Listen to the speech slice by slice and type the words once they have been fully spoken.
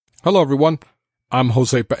Hello, everyone. I'm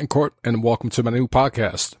Jose Betancourt, and welcome to my new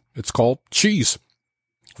podcast. It's called Cheese.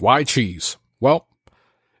 Why cheese? Well,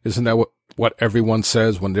 isn't that what everyone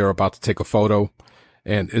says when they're about to take a photo?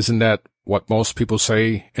 And isn't that what most people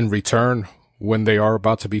say in return when they are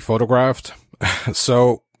about to be photographed?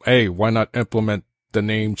 So, hey, why not implement the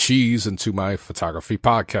name Cheese into my photography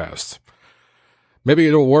podcast? Maybe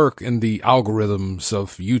it'll work in the algorithms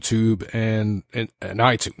of YouTube and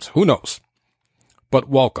iTunes. Who knows? But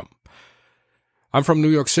welcome. I'm from New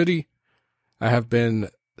York City. I have been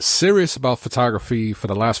serious about photography for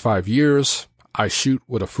the last 5 years. I shoot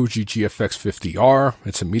with a Fuji GFX 50R.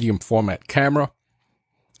 It's a medium format camera.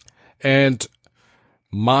 And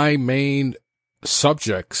my main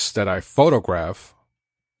subjects that I photograph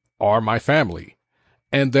are my family.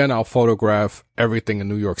 And then I'll photograph everything in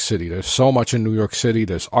New York City. There's so much in New York City.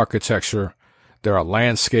 There's architecture. There are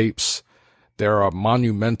landscapes. There are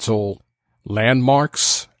monumental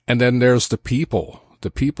landmarks. And then there's the people. The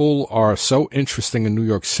people are so interesting in New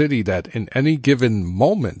York City that in any given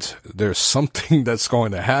moment, there's something that's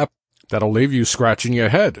going to happen that'll leave you scratching your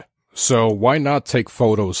head. So why not take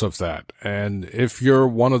photos of that? And if you're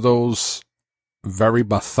one of those very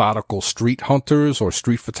methodical street hunters or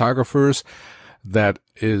street photographers that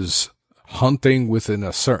is hunting within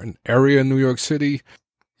a certain area in New York City,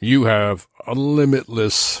 you have a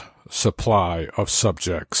limitless supply of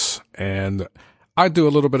subjects. And I do a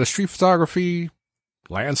little bit of street photography,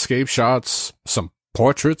 landscape shots, some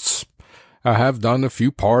portraits. I have done a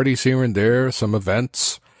few parties here and there, some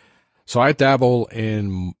events. So I dabble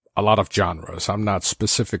in a lot of genres. I'm not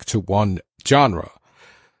specific to one genre.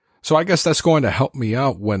 So I guess that's going to help me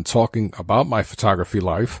out when talking about my photography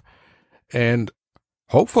life. And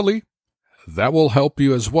hopefully that will help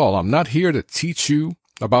you as well. I'm not here to teach you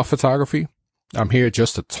about photography. I'm here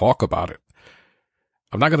just to talk about it.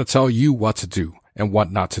 I'm not going to tell you what to do and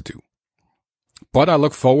what not to do. But I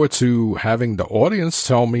look forward to having the audience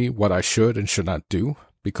tell me what I should and should not do,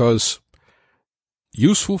 because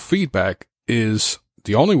useful feedback is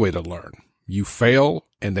the only way to learn. You fail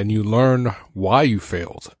and then you learn why you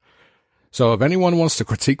failed. So if anyone wants to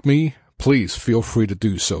critique me, please feel free to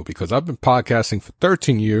do so, because I've been podcasting for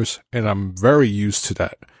 13 years and I'm very used to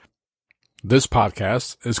that. This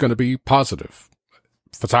podcast is going to be positive.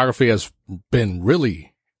 Photography has been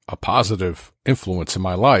really a positive influence in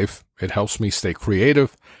my life. It helps me stay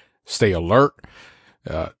creative, stay alert.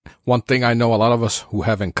 One thing I know a lot of us who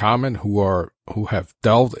have in common, who have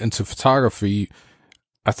delved into photography,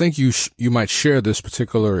 I think you might share this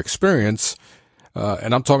particular experience.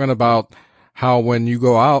 And I'm talking about how when you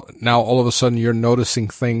go out, now all of a sudden you're noticing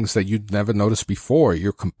things that you'd never noticed before.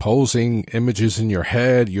 You're composing images in your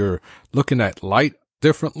head. You're looking at light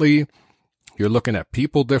differently. You're looking at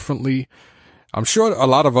people differently. I'm sure a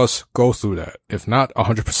lot of us go through that. If not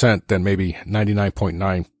 100%, then maybe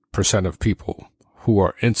 99.9% of people who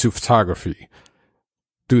are into photography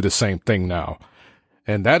do the same thing now.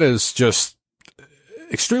 And that is just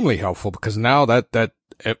extremely helpful, because now that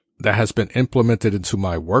has been implemented into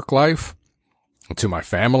my work life, into my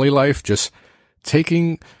family life, just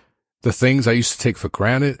taking the things I used to take for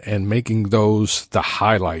granted and making those the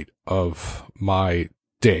highlight of my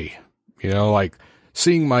day. You know, like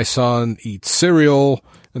seeing my son eat cereal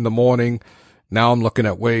in the morning. Now I'm looking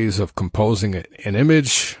at ways of composing an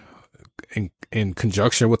image in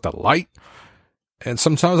conjunction with the light. And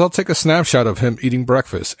sometimes I'll take a snapshot of him eating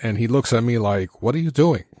breakfast and he looks at me like, "What are you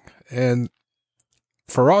doing?" And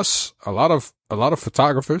for us, a lot of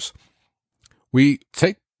photographers, we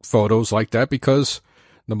take photos like that because,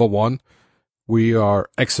 number one, we are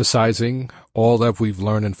exercising all that we've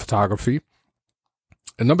learned in photography.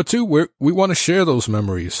 And number two, we want to share those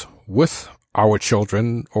memories with our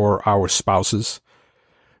children or our spouses.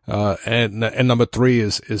 And number three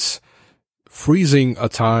is freezing a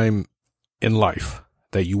time in life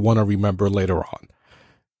that you want to remember later on.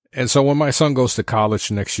 And so when my son goes to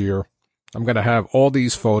college next year, I'm going to have all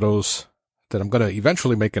these photos that I'm going to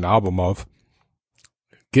eventually make an album of,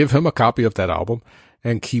 give him a copy of that album,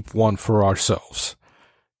 and keep one for ourselves.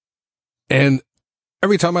 And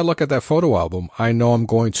every time I look at that photo album, I know I'm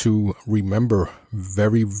going to remember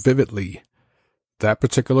very vividly that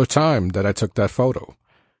particular time that I took that photo.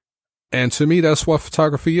 And to me, that's what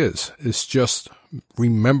photography is. It's just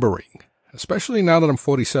remembering, especially now that I'm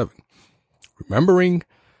 47, remembering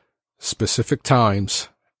specific times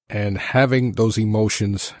and having those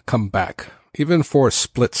emotions come back, even for a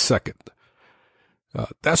split second.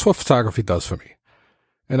 That's what photography does for me.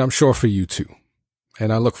 And I'm sure for you too.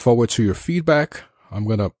 And I look forward to your feedback. I'm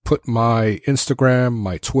going to put my Instagram,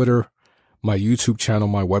 my Twitter, my YouTube channel,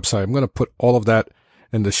 my website. I'm going to put all of that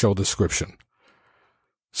in the show description.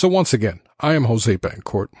 So once again, I am Jose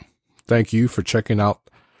Betancourt. Thank you for checking out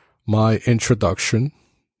my introduction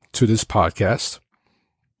to this podcast,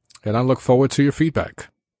 and I look forward to your feedback.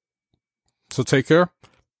 So take care,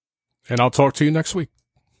 and I'll talk to you next week.